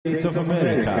States of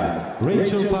America,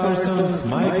 Rachel Parsons,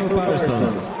 Michael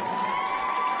Parsons.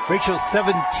 Rachel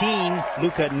 17,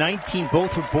 Luca 19,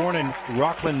 both were born in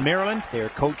Rockland, Maryland. They are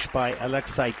coached by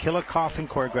Alexei Kilikov and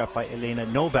choreographed by Elena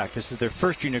Novak. This is their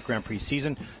first Junior Grand Prix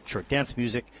season. Short dance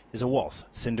music is a waltz,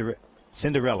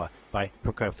 Cinderella by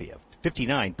Prokofiev.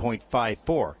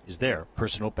 59.54 is their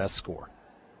personal best score.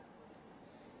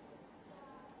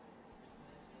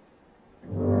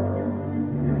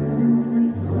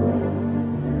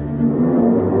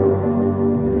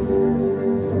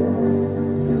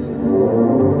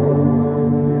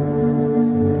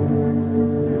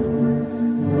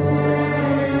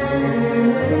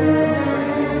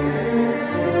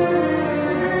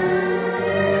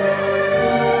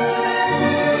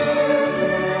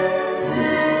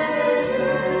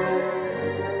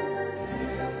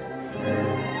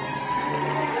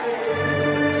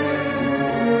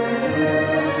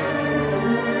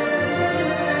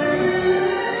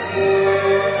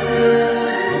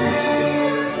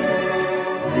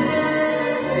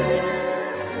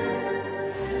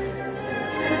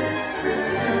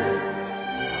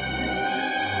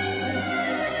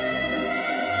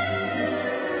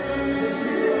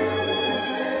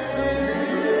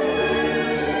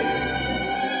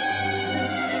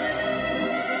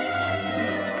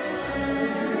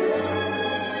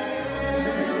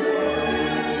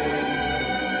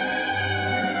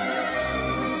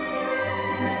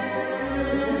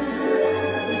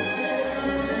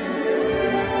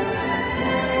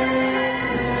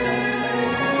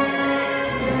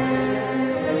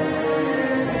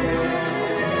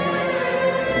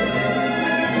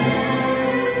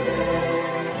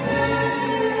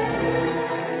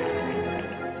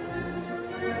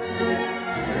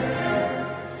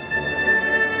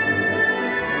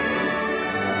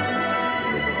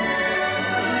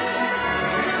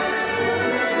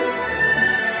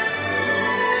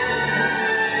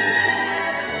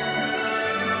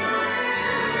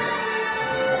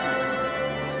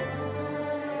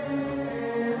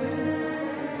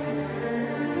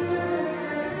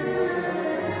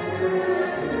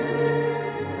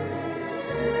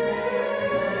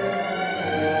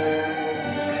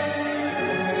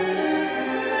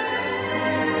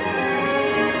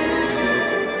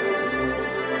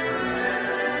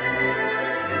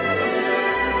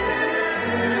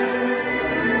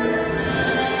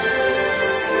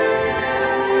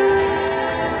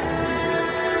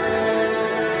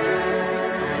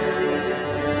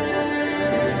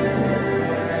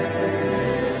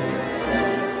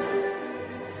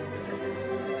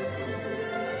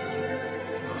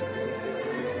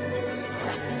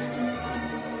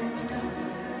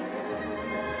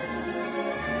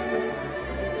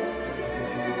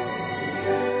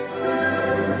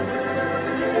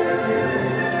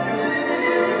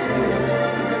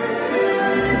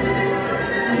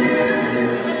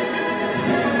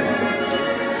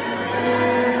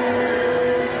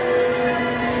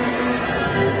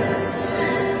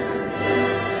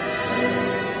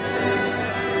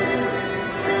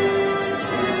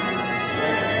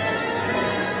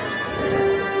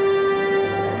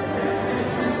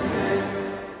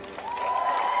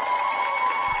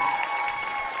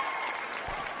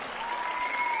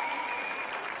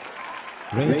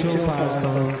 Rachel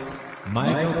Parsons,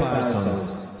 Michael Parsons,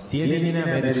 Sjedinjene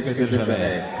Američke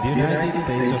Države, the United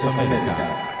States of America.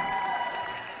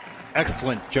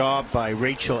 Excellent job by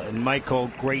Rachel and Michael.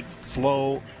 Great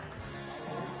flow.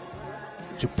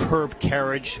 Superb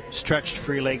carriage. Stretched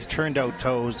free legs, turned out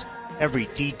toes. Every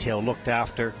detail looked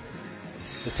after.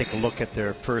 Let's take a look at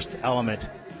their first element.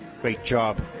 Great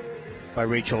job by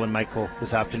Rachel and Michael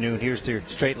this afternoon. Here's their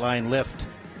straight line lift.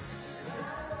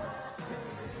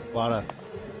 A lot of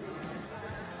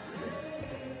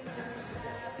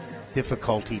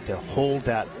difficulty to hold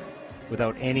that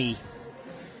without any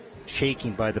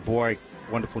shaking by the boy.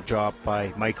 Wonderful job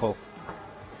by Michael.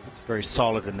 It's very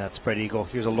solid in that spread eagle.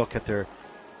 Here's a look at their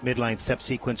midline step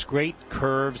sequence. Great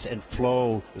curves and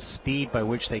flow. The speed by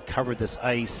which they covered this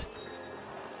ice.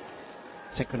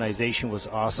 Synchronization was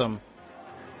awesome.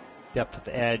 Depth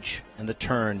of edge and the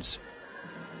turns.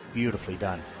 Beautifully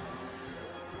done.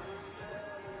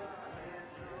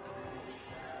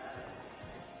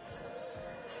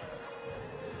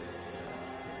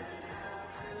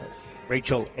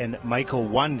 Rachel and Michael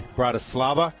won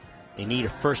Bratislava. They need a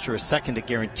first or a second to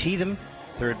guarantee them.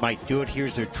 Third might do it.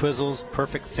 Here's their twizzles.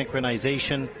 Perfect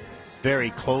synchronization. Very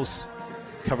close.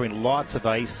 Covering lots of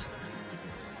ice.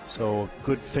 So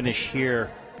good finish here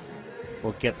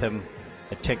will get them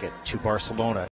a ticket to Barcelona.